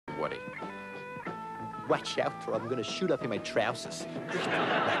Woody. Watch out, or I'm gonna shoot up in my trousers.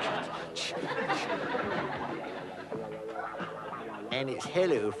 And it's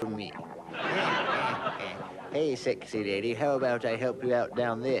hello from me. Hey, sexy lady, how about I help you out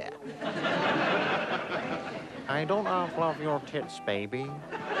down there? I don't love your tits, baby.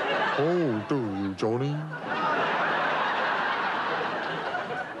 Oh, do you, Johnny?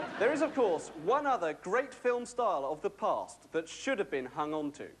 There is, of course, one other great film style of the past that should have been hung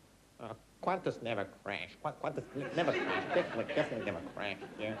on to. Qantas never crashed. Qantas never crashed. Definitely never crashed.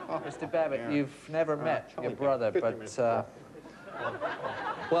 Yeah. Oh, Mr. Babbitt, yeah. you've never met your brother, but, minutes.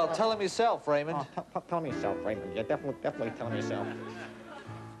 well, tell him yourself, Raymond. Oh, tell me yourself, Raymond. Yeah, definitely tell me yourself.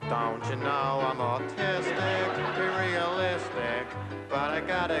 Don't you know I'm autistic, be realistic, but I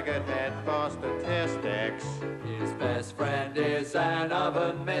got a good head for statistics. His best friend is an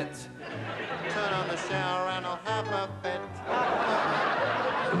oven mitt. Turn on the shower and I'll have a fit.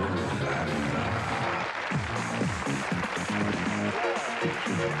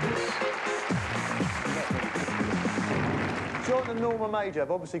 John and Norma Major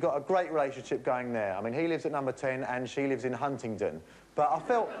have obviously got a great relationship going there. I mean, he lives at number 10 and she lives in Huntingdon. But I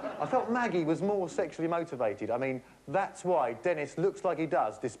felt Maggie was more sexually motivated. I mean, that's why Dennis looks like he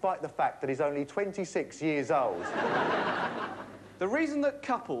does, despite the fact that he's only 26 years old. The reason that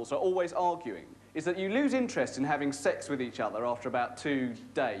couples are always arguing is that you lose interest in having sex with each other after about 2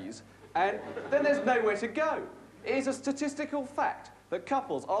 days, and then there's nowhere to go. It is a statistical fact that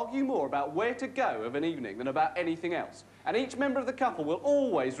couples argue more about where to go of an evening than about anything else, and each member of the couple will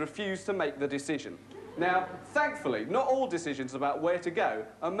always refuse to make the decision. Now, thankfully, not all decisions about where to go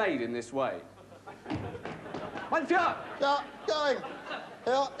are made in this way. Yeah, going.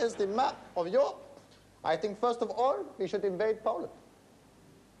 Here is the map of Europe. I think, first of all, we should invade Poland.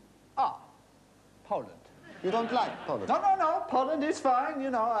 Ah, Poland. You don't like Poland? No, Poland is fine, you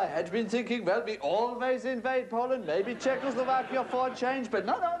know. I had been thinking, well, we always invade Poland, maybe Czechoslovakia for a change, but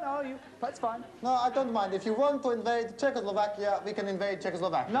no, that's fine. No, I don't mind. If you want to invade Czechoslovakia, we can invade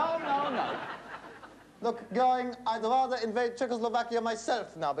Czechoslovakia. No. Look, going, I'd rather invade Czechoslovakia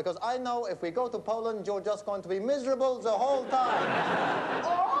myself now, because I know if we go to Poland, you're just going to be miserable the whole time.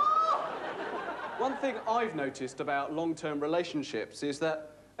 One thing I've noticed about long-term relationships is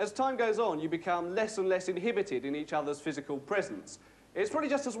that as time goes on, you become less and less inhibited in each other's physical presence. It's probably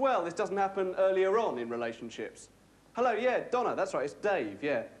just as well this doesn't happen earlier on in relationships. Hello, yeah, Donna, that's right, it's Dave,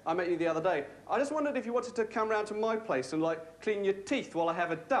 yeah. I met you the other day. I just wondered if you wanted to come round to my place and, like, clean your teeth while I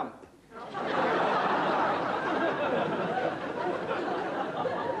have a dump.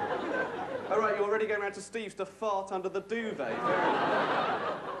 All right, you're already going round to Steve's to fart under the duvet.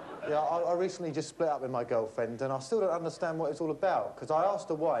 Yeah, I recently just split up with my girlfriend and I still don't understand what it's all about, because I asked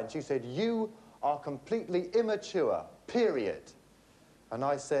her why and she said, you are completely immature, period. And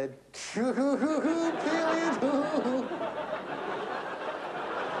I said, period.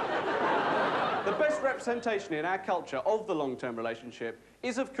 The best representation in our culture of the long-term relationship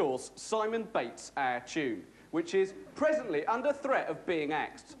is, of course, Simon Bates' Our Tune, which is presently under threat of being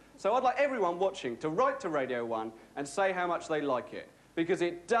axed. So I'd like everyone watching to write to Radio 1 and say how much they like it, because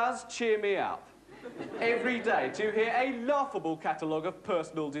it does cheer me up every day to hear a laughable catalogue of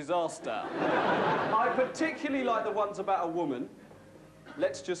personal disaster. I particularly like the ones about a woman.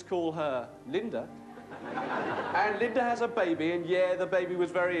 Let's just call her Linda. And Linda has a baby, and yeah, the baby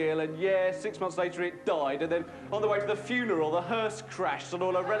was very ill, and yeah, 6 months later it died, and then on the way to the funeral, the hearse crashed and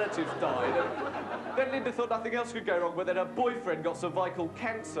all her relatives died. And then Linda thought nothing else could go wrong, but then her boyfriend got cervical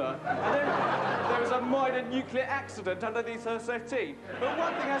cancer, and then there was a minor nuclear accident underneath her settee. But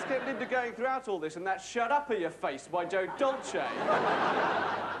one thing has kept Linda going throughout all this, and that's Shut Up in Your Face by Joe Dolce.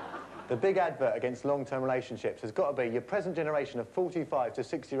 The big advert against long-term relationships has got to be your present generation of 45 to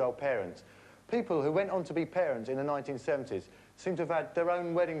 60-year-old parents. People who went on to be parents in the 1970s seem to have had their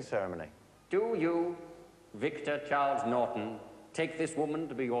own wedding ceremony. Do you, Victor Charles Norton, take this woman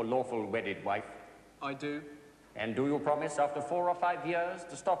to be your lawful wedded wife? I do. And do you promise after 4 or 5 years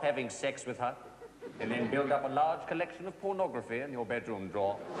to stop having sex with her and then build up a large collection of pornography in your bedroom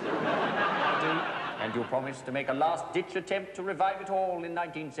drawer? I do. And you promise to make a last-ditch attempt to revive it all in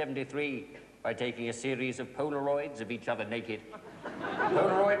 1973 by taking a series of Polaroids of each other naked.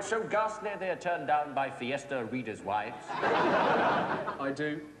 Polaroids so ghastly they're turned down by Fiesta readers' wives. I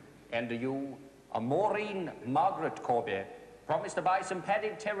do. And do you, a Maureen Margaret Corbier, promise to buy some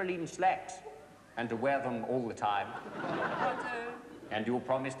padded Tyrolean slacks and to wear them all the time? I do. And you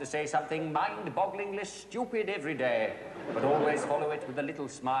promise to say something mind-bogglingly stupid every day, but always follow it with a little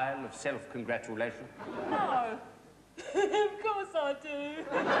smile of self-congratulation? No. Of course I do.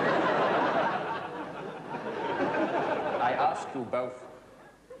 I ask you both,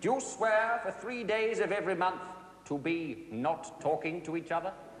 Do you swear for 3 days of every month to be not talking to each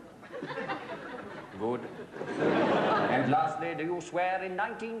other? Good. And lastly, do you swear in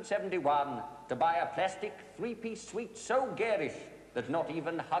 1971 to buy a plastic three-piece suite so garish that not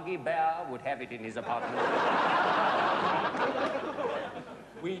even Huggy Bear would have it in his apartment?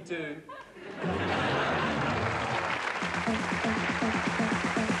 We do.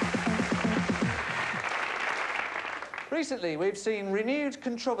 Recently, we've seen renewed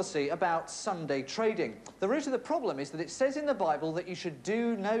controversy about Sunday trading. The root of the problem is that it says in the Bible that you should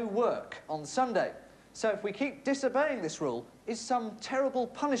do no work on Sunday. So if we keep disobeying this rule, is some terrible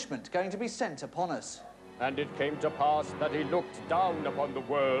punishment going to be sent upon us? And it came to pass that he looked down upon the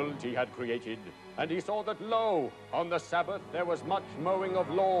world he had created, and he saw that, lo, on the Sabbath there was much mowing of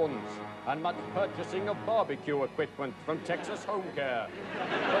lawns, and much purchasing of barbecue equipment from Texas Home Care.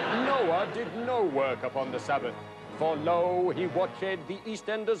 But Noah did no work upon the Sabbath, for lo, he watched the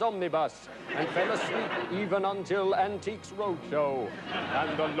EastEnders omnibus, and fell asleep even until Antiques Roadshow.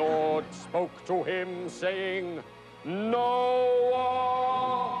 And the Lord spoke to him, saying, Noah,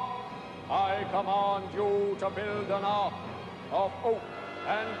 I command you to build an ark of oak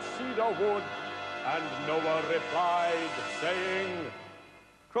and cedar wood. And Noah replied, saying,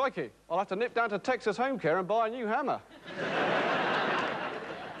 Crikey, I'll have to nip down to Texas Home Care and buy a new hammer.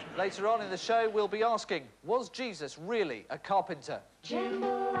 Later on in the show, we'll be asking, was Jesus really a carpenter?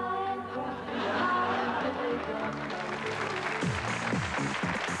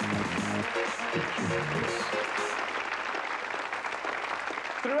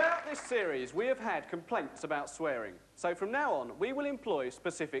 Throughout this series, we have had complaints about swearing. So from now on, we will employ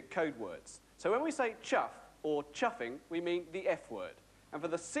specific code words. So when we say chuff or chuffing, we mean the F word. And for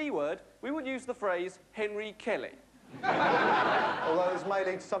the C word, we will use the phrase Henry Kelly. Although this may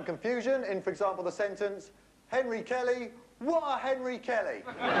lead to some confusion in, for example, the sentence, Henry Kelly, what a Henry Kelly?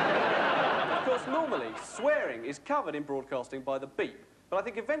 Of course, normally, swearing is covered in broadcasting by the beep. But I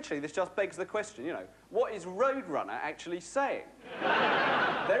think eventually this just begs the question, you know, what is Roadrunner actually saying?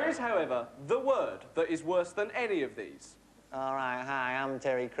 There is, however, the word that is worse than any of these. All right, hi, I'm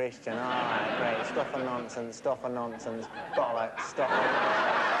Terry Christian. All right, great. Stuff and nonsense, bollocks, stuff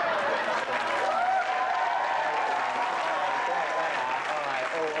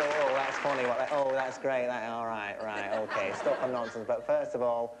Oh, that's funny. Oh, that's great. All right, okay. Stuff and nonsense. But first of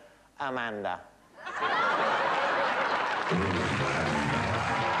all, Amanda.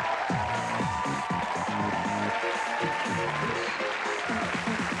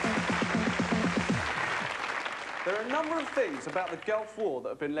 There are a number of things about the Gulf War that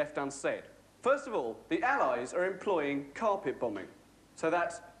have been left unsaid. First of all, the Allies are employing carpet bombing. So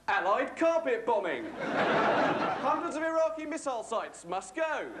that's Allied carpet bombing. Hundreds of Iraqi missile sites must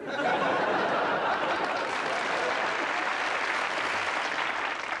go.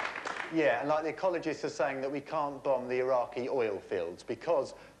 Yeah, and like the ecologists are saying that we can't bomb the Iraqi oil fields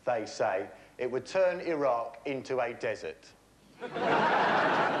because, they say, it would turn Iraq into a desert.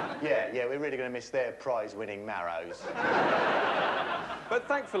 Yeah, we're really going to miss their prize-winning marrows. But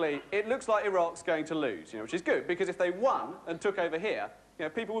thankfully, it looks like Iraq's going to lose, which is good, because if they won and took over here,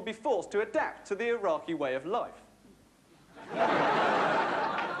 people would be forced to adapt to the Iraqi way of life.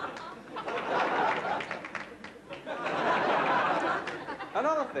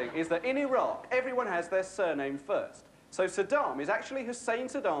 Another thing is that in Iraq, everyone has their surname first. So Saddam is actually Hussein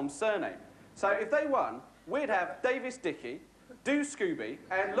Saddam's surname. So if they won, we'd have Davis Dickey, Do Scooby,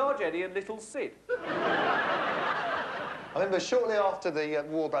 and Large Eddie and Little Sid. I remember shortly after the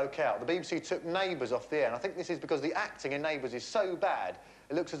war broke out, the BBC took Neighbours off the air, and I think this is because the acting in Neighbours is so bad,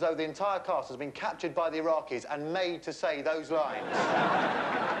 it looks as though the entire cast has been captured by the Iraqis and made to say those lines.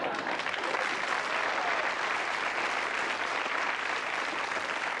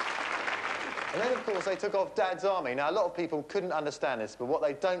 And then, of course, they took off Dad's Army. Now, a lot of people couldn't understand this, but what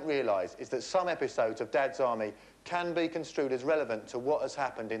they don't realise is that some episodes of Dad's Army can be construed as relevant to what has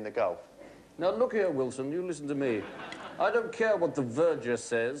happened in the Gulf. Now, look here, Wilson, you listen to me. I don't care what the Verger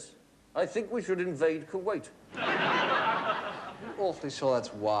says. I think we should invade Kuwait. Awfully sure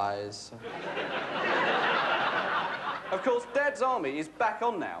that's wise. Of course, Dad's Army is back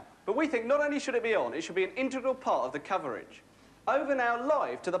on now, but we think not only should it be on, it should be an integral part of the coverage. Over now,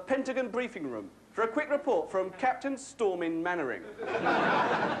 live to the Pentagon briefing room for a quick report from Captain Stormin Mannering.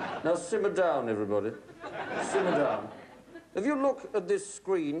 Now, simmer down, everybody. Simmer down. If you look at this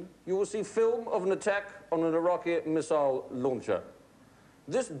screen, you will see film of an attack on an Iraqi missile launcher.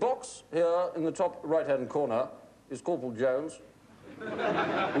 This box here in the top right-hand corner is Corporal Jones. We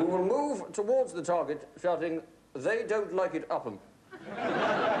will move towards the target, shouting, "They don't like it up 'em."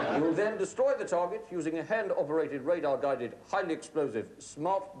 You'll then destroy the target using a hand-operated, radar-guided, highly explosive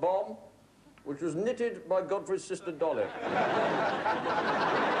smart bomb, which was knitted by Godfrey's sister Dolly.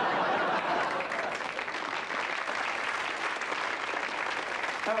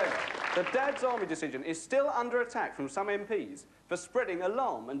 However, the Dad's Army decision is still under attack from some MPs for spreading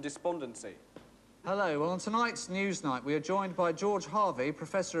alarm and despondency. Hello. Well, on tonight's Newsnight, we are joined by George Harvey,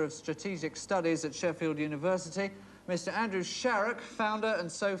 Professor of Strategic Studies at Sheffield University, Mr. Andrew Sharrock, founder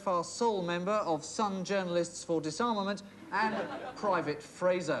and so far sole member of Sun Journalists for Disarmament, and Private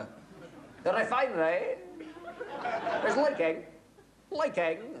Fraser. The refinery is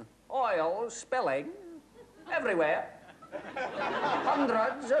leaking, oil spilling everywhere.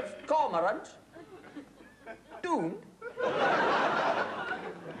 Hundreds of cormorants doomed.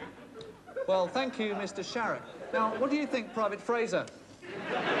 Well, thank you, Mr. Sharrock. Now, what do you think, Private Fraser?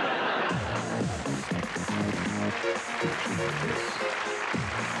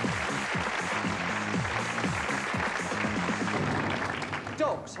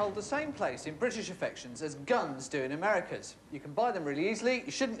 Dogs hold the same place in British affections as guns do in America's. You can buy them really easily,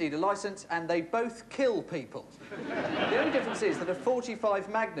 you shouldn't need a licence, and they both kill people. The only difference is that a .45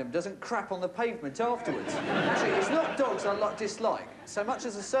 Magnum doesn't crap on the pavement afterwards. Actually, it's not dogs I dislike, so much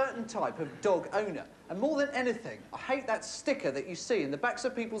as a certain type of dog owner. And more than anything, I hate that sticker that you see in the backs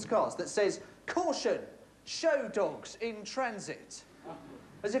of people's cars that says, "Caution, show dogs in transit."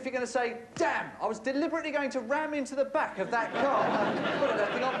 As if you're going to say, damn, I was deliberately going to ram into the back of that car. But I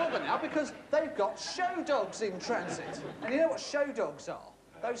don't think I'll bother now because they've got show dogs in transit. And you know what show dogs are?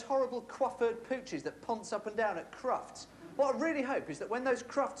 Those horrible coiffured pooches that ponce up and down at crufts. What I really hope is that when those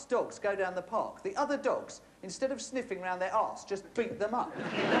crufts dogs go down the park, the other dogs, instead of sniffing round their arse, just beat them up.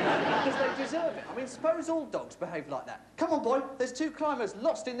 Because they deserve it. I mean, suppose all dogs behave like that. Come on, boy, there's 2 climbers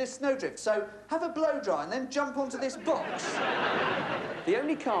lost in this snowdrift, so have a blow-dry and then jump onto this box. The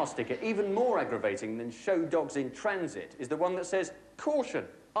only car sticker even more aggravating than show dogs in transit is the one that says, "Caution,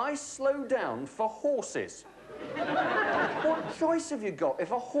 I slow down for horses." What choice have you got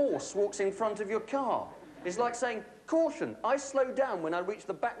if a horse walks in front of your car? It's like saying, "Caution, I slow down when I reach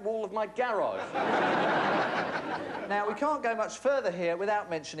the back wall of my garage." Now, we can't go much further here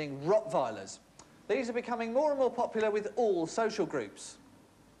without mentioning Rottweilers. These are becoming more and more popular with all social groups.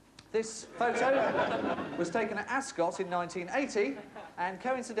 This photo was taken at Ascot in 1980, and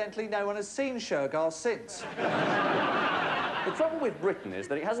coincidentally, no one has seen Shergar since. The trouble with Britain is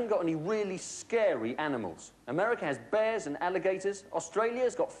that it hasn't got any really scary animals. America has bears and alligators,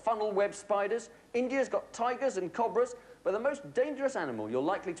 Australia's got funnel web spiders, India's got tigers and cobras, but the most dangerous animal you're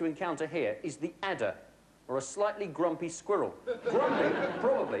likely to encounter here is the adder, or a slightly grumpy squirrel. Grumpy,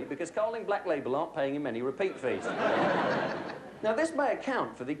 probably, because Carling Black Label aren't paying him any repeat fees. Now, this may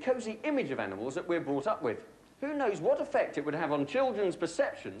account for the cosy image of animals that we're brought up with. Who knows what effect it would have on children's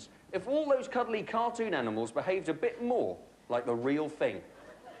perceptions if all those cuddly cartoon animals behaved a bit more like the real thing.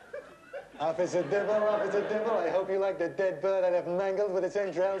 Officer Dibble, I hope you like the dead bird I'd have mangled with its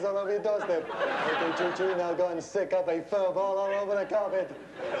entrails all over your doorstep. Okay, Choo-Choo, now go and stick up a fur ball all over the carpet.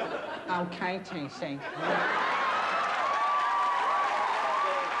 Okay, TC.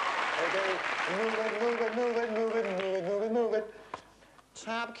 Okay, move it.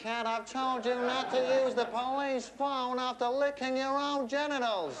 Top cat, I've told you not to use the police phone after licking your own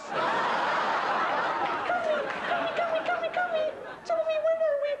genitals. Tell me, when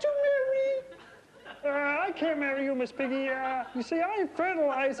are we to marry? I can't marry you, Miss Piggy. You see, I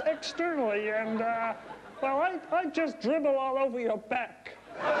fertilize externally, and, well, I just dribble all over your back.